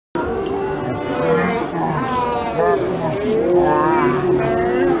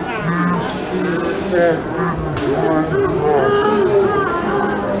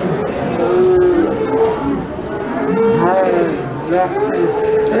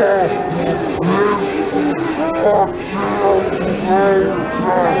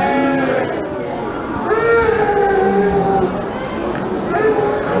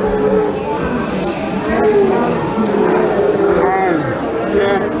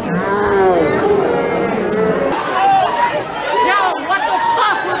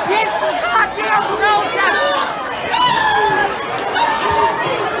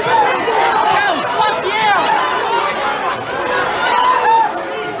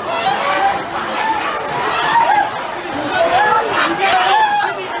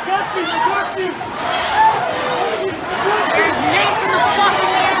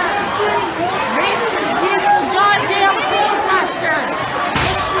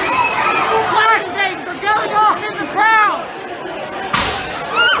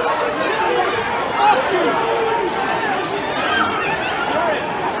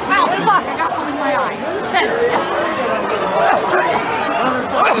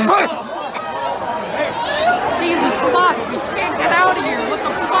Jesus fuck, we can't get out of here, what the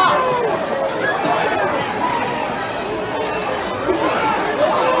fuck?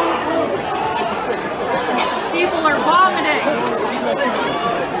 People are vomiting.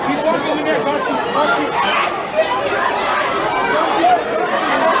 He's walking in there,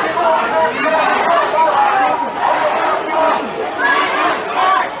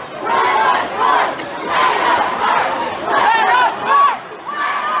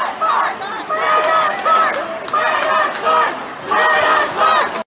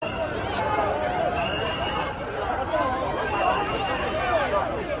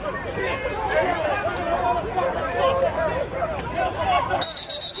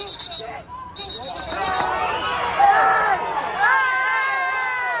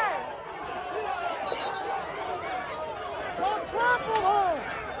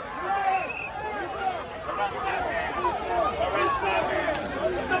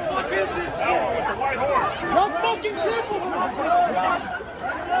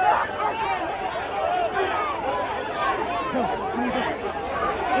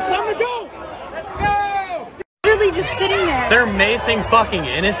 Just sitting there. They're macing fucking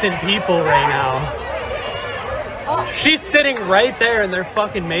innocent people right now. Oh. She's sitting right there and they're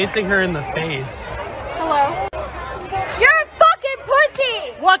fucking macing her in the face. Hello? You're a fucking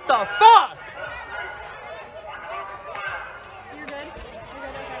pussy! What the fuck? You're good?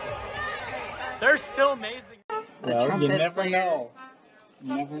 They're still macing. Well, you never know.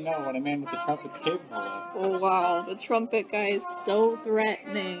 You never know what a man with the trumpet's capable of. Oh wow, the trumpet guy is so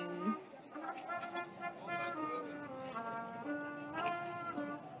threatening.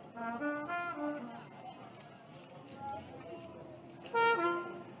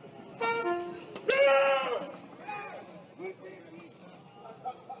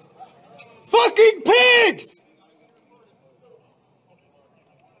 Fucking pigs!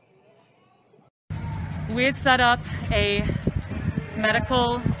 We had set up a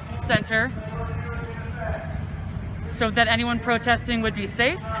medical center so that anyone protesting would be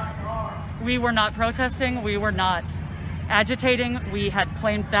safe. We were not protesting, we were not agitating, we had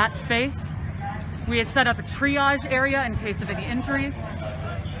claimed that space. We had set up a triage area in case of any injuries.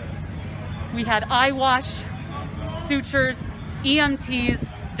 We had eye wash, sutures, EMTs,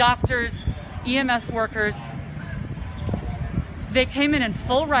 doctors, EMS workers. They came in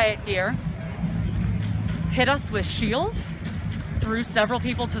full riot gear, hit us with shields, threw several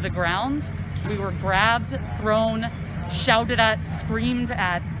people to the ground. We were grabbed, thrown, shouted at, screamed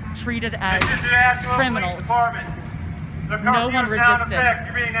at, treated as criminals. No one resisted.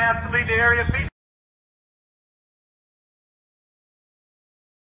 You're being asked to leave the area.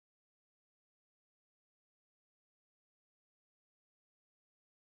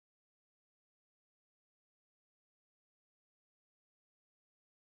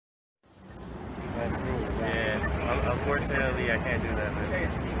 Yes, unfortunately I can't do that.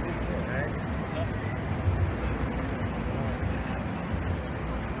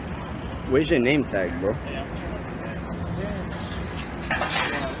 Where's your name tag, bro?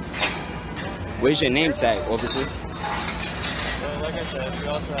 Where's your name tag, officer? Well, like I said, we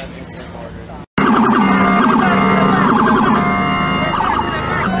also have nuclear mortars.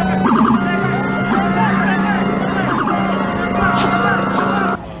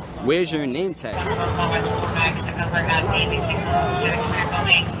 Where's your name tag?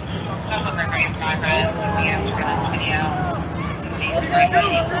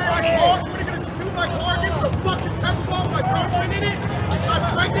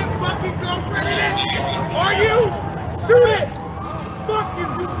 Are you? Shoot it! Fuck you!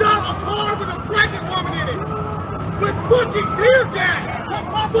 You shot a car with a pregnant tear gas!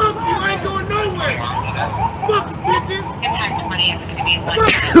 Fuck you, I ain't going nowhere! Fuck you, bitches! Fuck,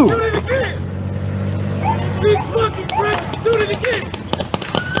 shoot it again! She's fucking pregnant, shoot it again!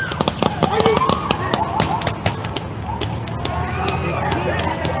 Are you...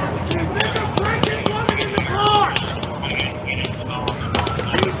 There's a pregnant woman in the car!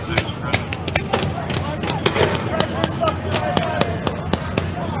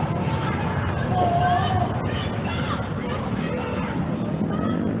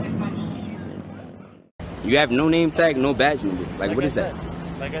 You have no name tag, no badge number. Like what is that?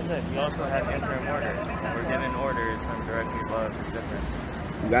 Like I said, we also have interim orders. We're given orders from directly above. It's different.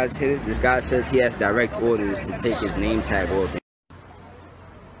 You guys hear this? This guy says he has direct orders to take his name tag off.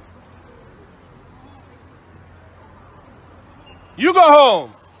 You go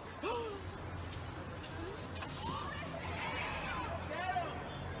home!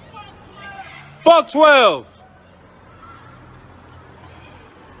 Fuck 12!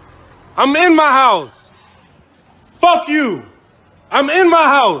 I'm in my house! Fuck you! I'm in my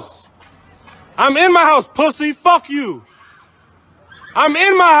house! I'm in my house, pussy! Fuck you! I'm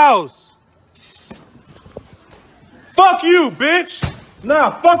in my house! Fuck you, bitch!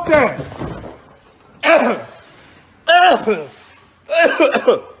 Nah, fuck that!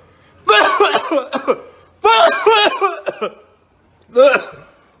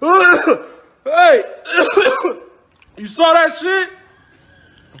 Hey! You saw that shit?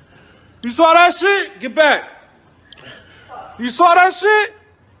 You saw that shit? Get back. You saw that shit?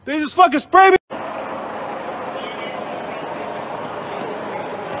 They just fucking sprayed me.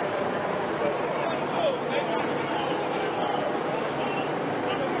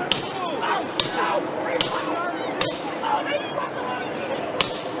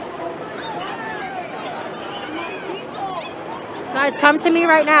 Guys, come to me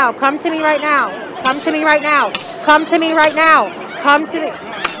right now. Come to me right now. Come to me right now. Come to me right now. Come to me.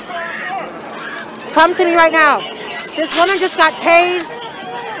 Come to me right now. This woman just got tased.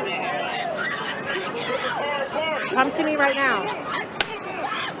 Come to me right now.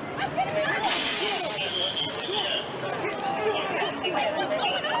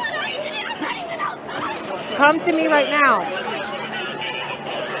 Come to me right now.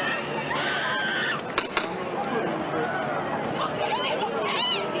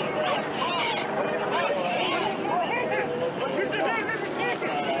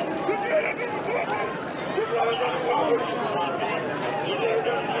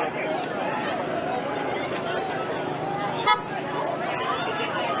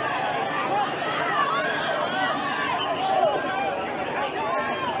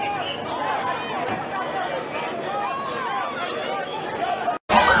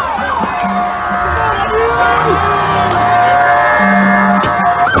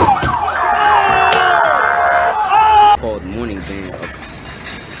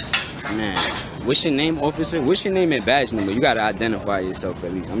 What's your name, officer? What's your name and badge number? You gotta identify yourself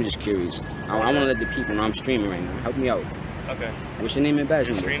at least. I'm just curious. I want to let the people know I'm streaming right now. Help me out. Okay. What's your name and badge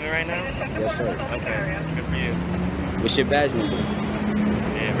number? Streaming right now? Yes, sir. Okay. Good for you. What's your badge number?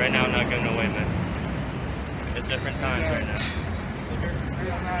 Yeah, right now I'm not giving away, man. It's different times right now.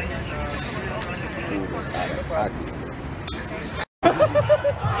 Ooh, it's out of pocket.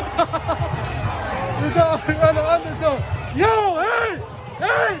 Yo, hey!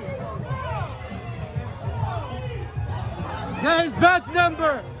 Hey! Get his badge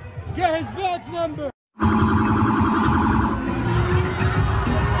number! Get his badge number!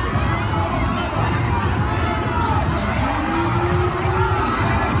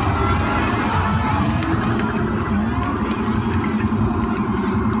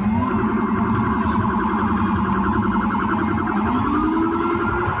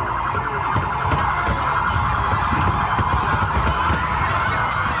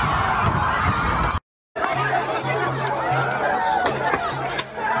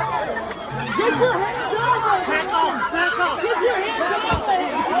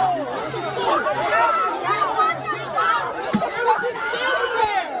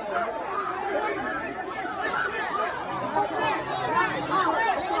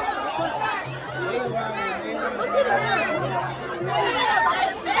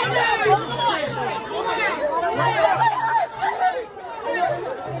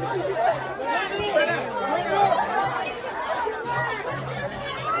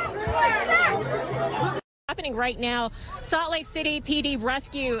 Happening right now. Salt Lake City PD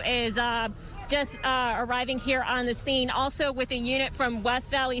Rescue is just arriving here on the scene, also with a unit from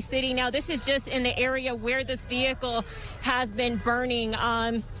West Valley City. Now this is just in the area where this vehicle has been burning.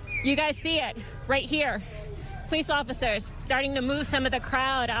 You guys see it right here. Police officers starting to move some of the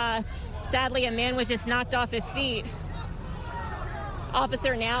crowd. Sadly, a man was just knocked off his feet.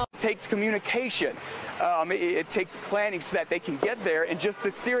 officer now. It takes communication. It takes planning so that they can get there, and just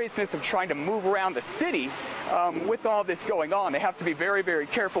the seriousness of trying to move around the city with all this going on. They have to be very, very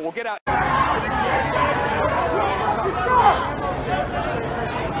careful. We'll get out.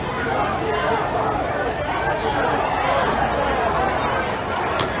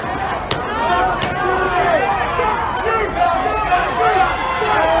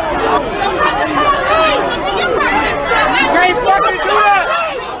 Can't fucking do that!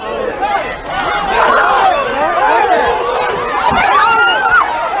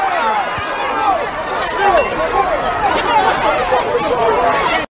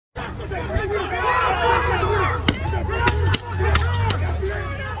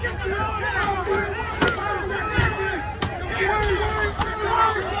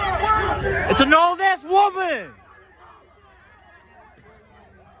 It's an old-ass woman!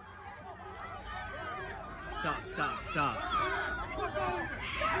 Stop, stop, stop.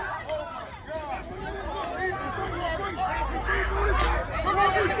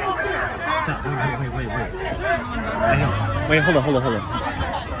 Stop, wait. Wait, hold on.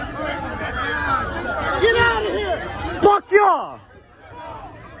 Get out of here! Fuck y'all!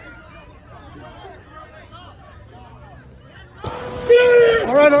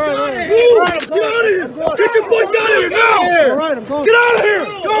 All right. Get out of here! Get your butt out of here now! All right, I'm going. Get out of here!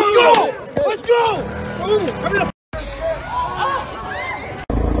 Let's go!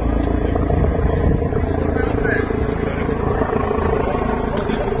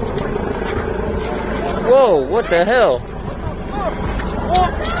 Whoa, what the hell?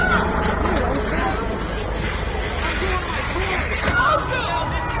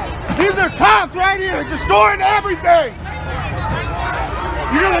 These are cops right here, destroying everything!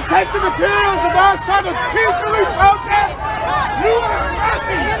 You're gonna take the materials of us trying to peacefully protest? You are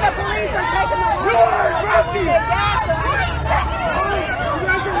aggressive! And the police are taking the water. You are aggressive!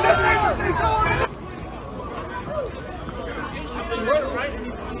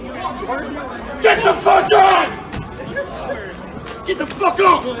 Get the fuck on! Get the fuck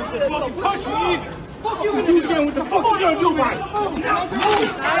off! Touch me! Fuck you again! What the fuck you gonna do about it?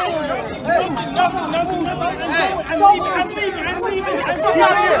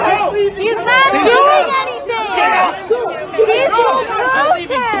 He's not doing anything! He's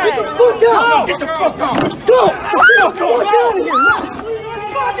doing protest! Get the fuck off! Go! Get out of here!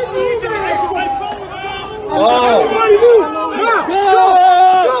 Everybody move! Go!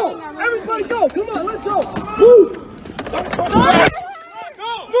 Everybody go! Come on, let's go! Move! Go!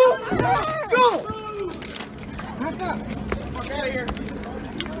 Back up! Fuck out of here!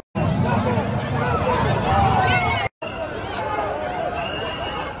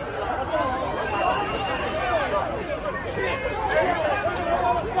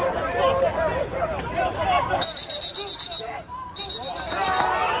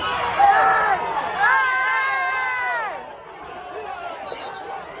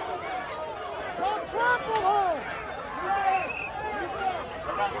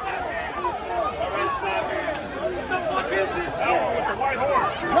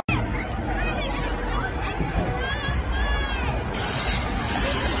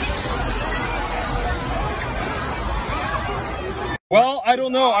 Well, I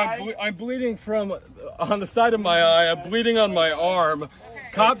don't know. I'm bleeding from on the side of my eye. I'm bleeding on my arm.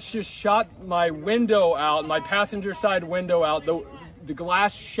 Cops just shot my window out, my passenger side window out. The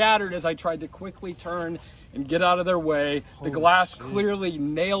glass shattered as I tried to quickly turn and get out of their way. The glass clearly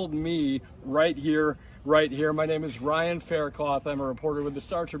nailed me right here. My name is Ryan Faircloth. I'm a reporter with the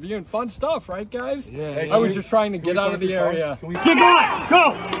Star Tribune. Fun stuff, right, guys? Yeah. I was just trying to get out of the area. Get going!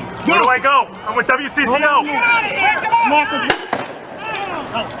 Go! Where do I go? I'm with WCCO.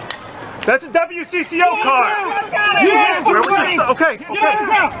 That's a WCCO car. Okay.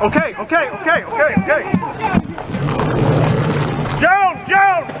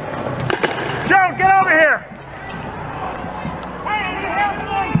 Joan, get over here.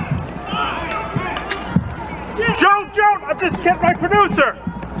 Joan, I just get my producer.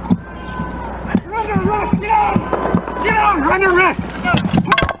 Run arrest! Get out! Run arrest!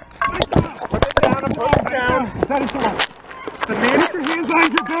 Put it down, put it down. The man with your hands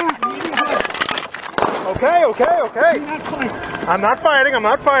behind your back. Okay. I'm not fighting.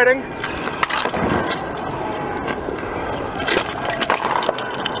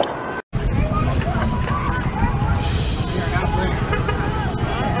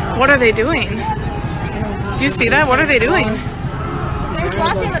 What are they doing? Do you see that? What are they doing? They're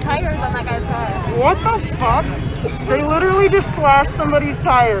slashing the tires on that guy's car. What the fuck? They literally just slashed somebody's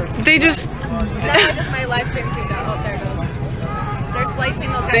tires. They just... My live stream tuned out. Oh, there it goes. They're slicing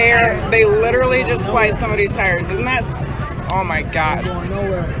those guys' tires. They literally just sliced somebody's tires. Isn't that... Oh my God.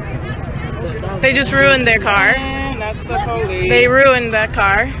 They just ruined their car. And that's the police. They ruined that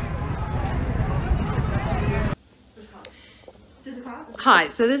car. Hi,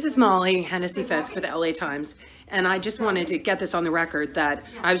 so this is Molly Hennessy Fisk for the LA Times, and I just wanted to get this on the record that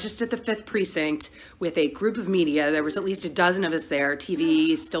I was just at the 5th Precinct with a group of media. There was at least a dozen of us there,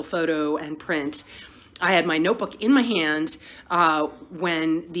 TV, still photo, and print. I had my notebook in my hand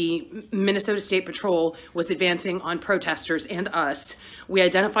when the Minnesota State Patrol was advancing on protesters and us. We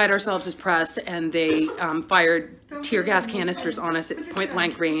identified ourselves as press, and they fired tear gas canisters on us at point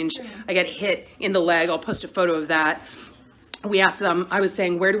blank range. I got hit in the leg. I'll post a photo of that. We asked them, I was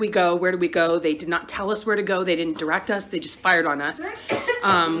saying, where do we go? Where do we go? They did not tell us where to go. They didn't direct us. They just fired on us.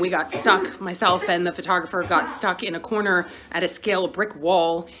 We got stuck, myself and the photographer got stuck in a corner at a scale brick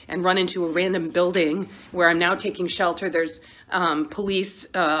wall and run into a random building where I'm now taking shelter. There's police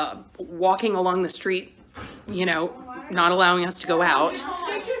walking along the street, you know, not allowing us to go out.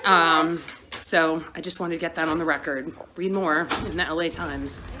 So I just wanted to get that on the record. Read more in the LA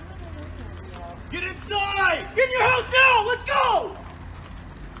Times. Get inside! Get in your house now! Let's go!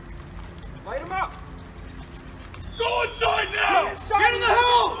 Light him up! Go inside now! Get in the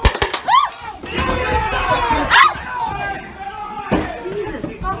house!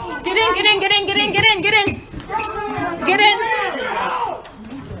 Get in, get in, get in, get in, get in, get in! Get in!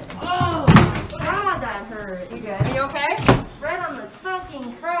 Oh, God, that hurt. You good? Are you okay? Right on the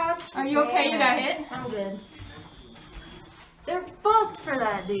fucking crotch. Are you okay? You got hit? I'm good. They're fucked for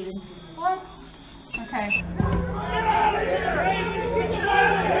that, dude. What? Okay. Get out of here! Get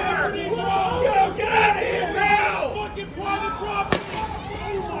out of here! Get out of here now! Fucking private property!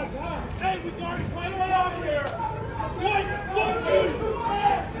 Oh my God! Hey, we got it right out of here! What?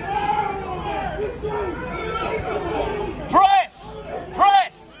 Press!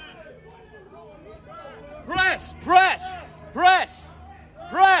 Press! Press! Press! Press!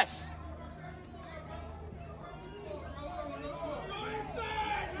 Press!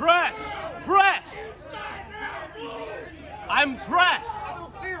 Press! Press! I'm press! I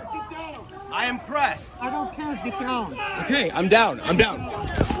don't care, get down! I am press! I don't care, get down! Okay, I'm down, I'm down.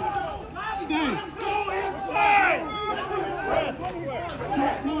 Stay! Go inside!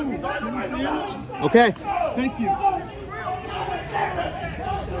 Okay. Thank you.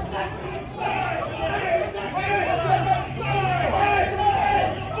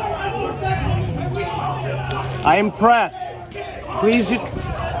 I am press. Please.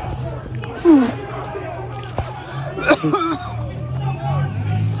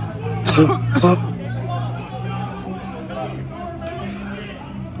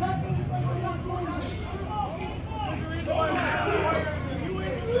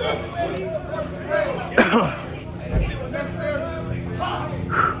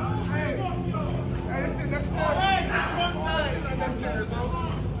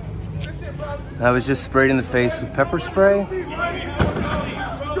 I was just sprayed in the face with pepper spray.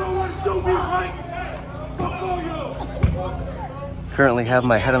 Currently have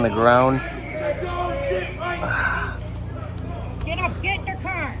my head on the ground. Get up, get in your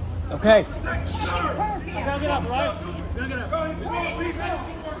car! Okay.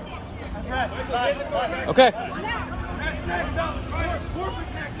 Okay.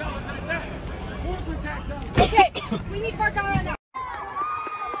 Okay, we need more car on that.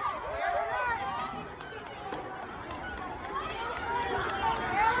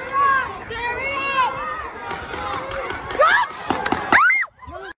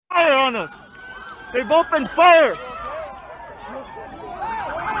 Fire on us! They've opened fire!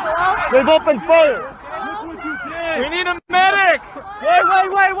 They've opened fire! We need a medic! Wait!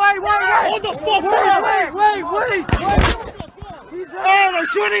 Hold the fuck down! Wait! Oh, they're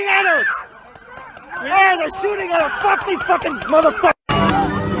shooting at us! Oh, they're shooting at us! Fuck these fucking motherfuckers!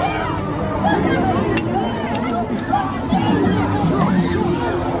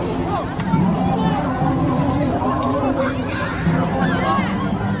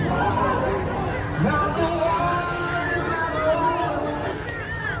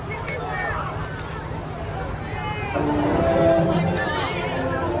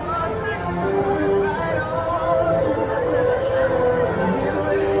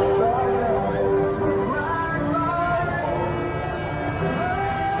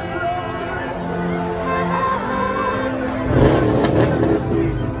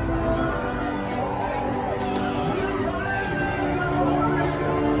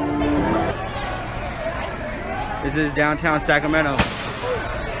 This is downtown Sacramento.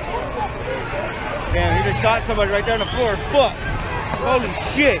 Damn, he just shot somebody right there on the floor. Fuck. Holy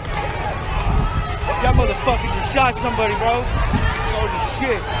shit. That motherfucker just shot somebody, bro. Holy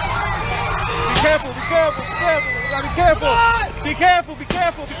shit. He careful, be careful, be careful. You gotta be careful. Be careful, be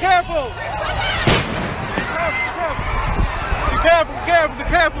careful, be careful. Be careful, be careful, be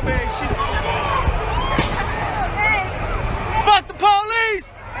careful, man. Shit. Fuck the police!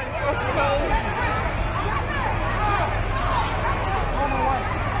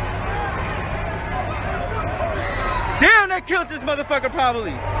 Damn, they killed this motherfucker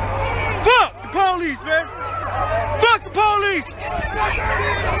probably. Fuck the police, man. Fuck the police.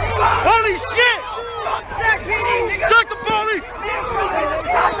 Holy shit. Fuck the police.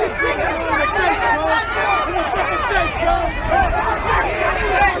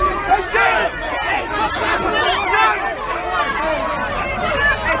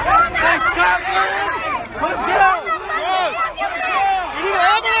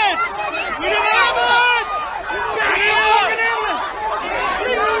 We need an ambulance. We need an ambulance.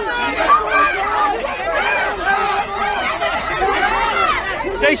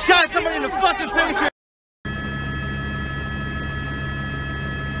 They shot somebody in the fucking face here.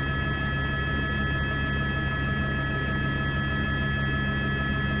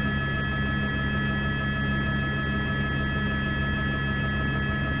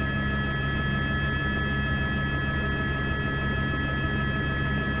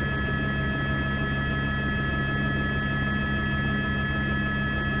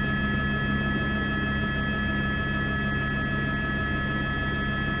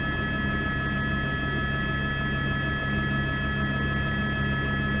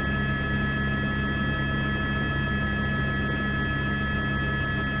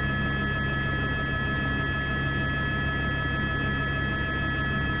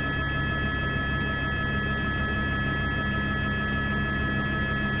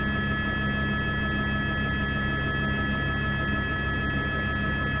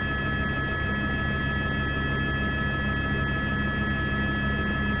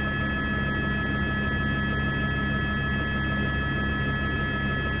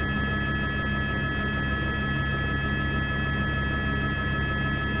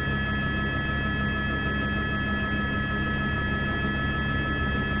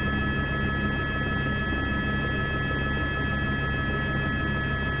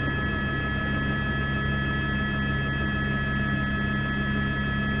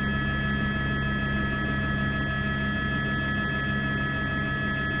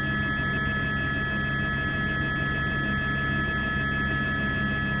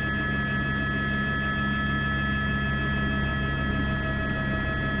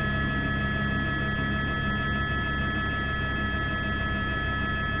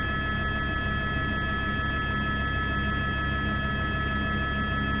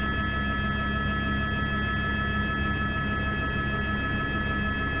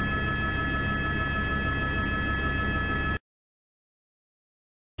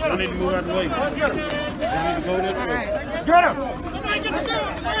 I need to move out the way. I need to go this way. Get him!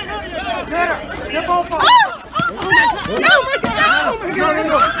 Get him! Get both of them! Oh my God! Oh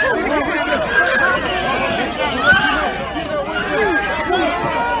my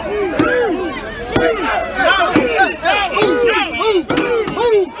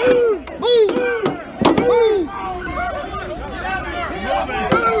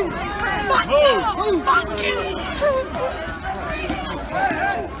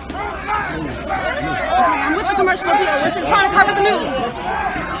I'm with the commercial appeal. We're just trying to cover the news.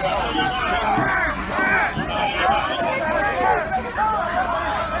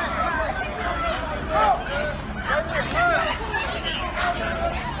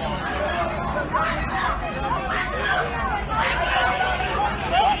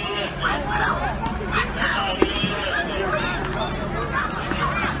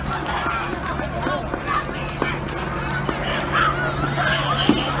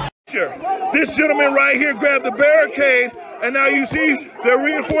 This gentleman right here grabbed the barricade, and now you see they're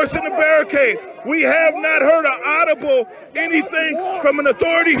reinforcing the barricade. We have not heard an audible anything from an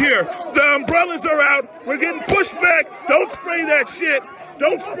authority here. The umbrellas are out. We're getting pushed back. Don't spray that shit.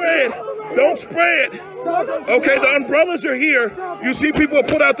 Don't spray it. Don't spray it. Okay, the umbrellas are here. You see people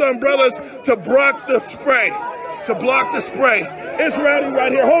put out the umbrellas to block the spray. To block the spray. It's rowdy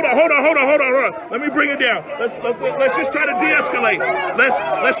right here. Hold on. Let me bring it down. Let's just try to de-escalate.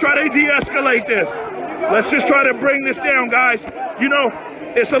 Let's try to de-escalate this. Let's just try to bring this down, guys. You know,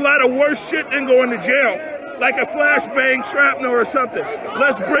 it's a lot of worse shit than going to jail, like a flashbang, shrapnel, or something.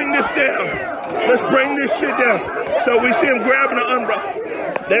 Let's bring this down. Let's bring this shit down. So we see him grabbing the umbrella.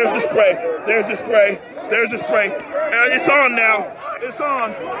 There's the spray. There's the spray. There's the spray. It's on now. It's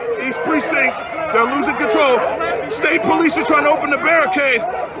on. East Precinct, they're losing control. State police are trying to open the barricade.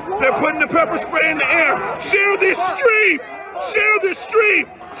 They're putting the pepper spray in the air. Share this stream. Share this stream.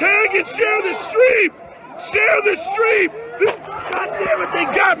 Tag and share this stream. Share this stream. This, God damn it, they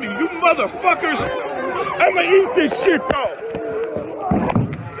got me, you motherfuckers. I'ma eat this shit though.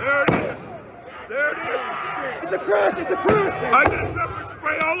 There it is. There it is. It's a crush. It's a crush. I got pepper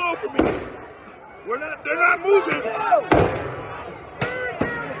spray all over me. They're not moving.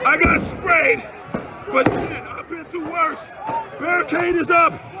 I got sprayed, but shit, I've been through worse. Barricade is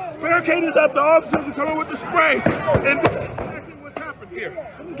up. Barricade is up. The officers are coming with the spray. And this is exactly what's happened here.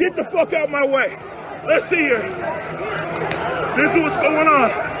 Get the fuck out my way. Let's see here. This is what's going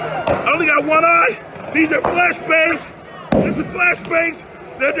on. I only got one eye. These are flashbangs. This is flashbangs.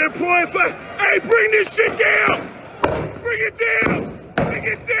 They're deploying flash. Hey, bring this shit down. Bring it down. Bring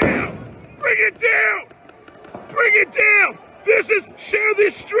it down. Bring it down. Bring it down. This is, share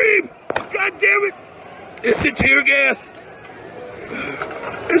this stream. God damn it. It's the tear gas.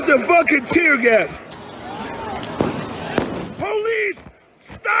 It's the fucking tear gas. Police,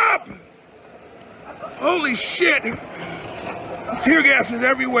 stop. Holy shit. Tear gas is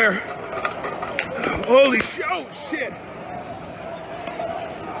everywhere. Holy shit. Oh, shit.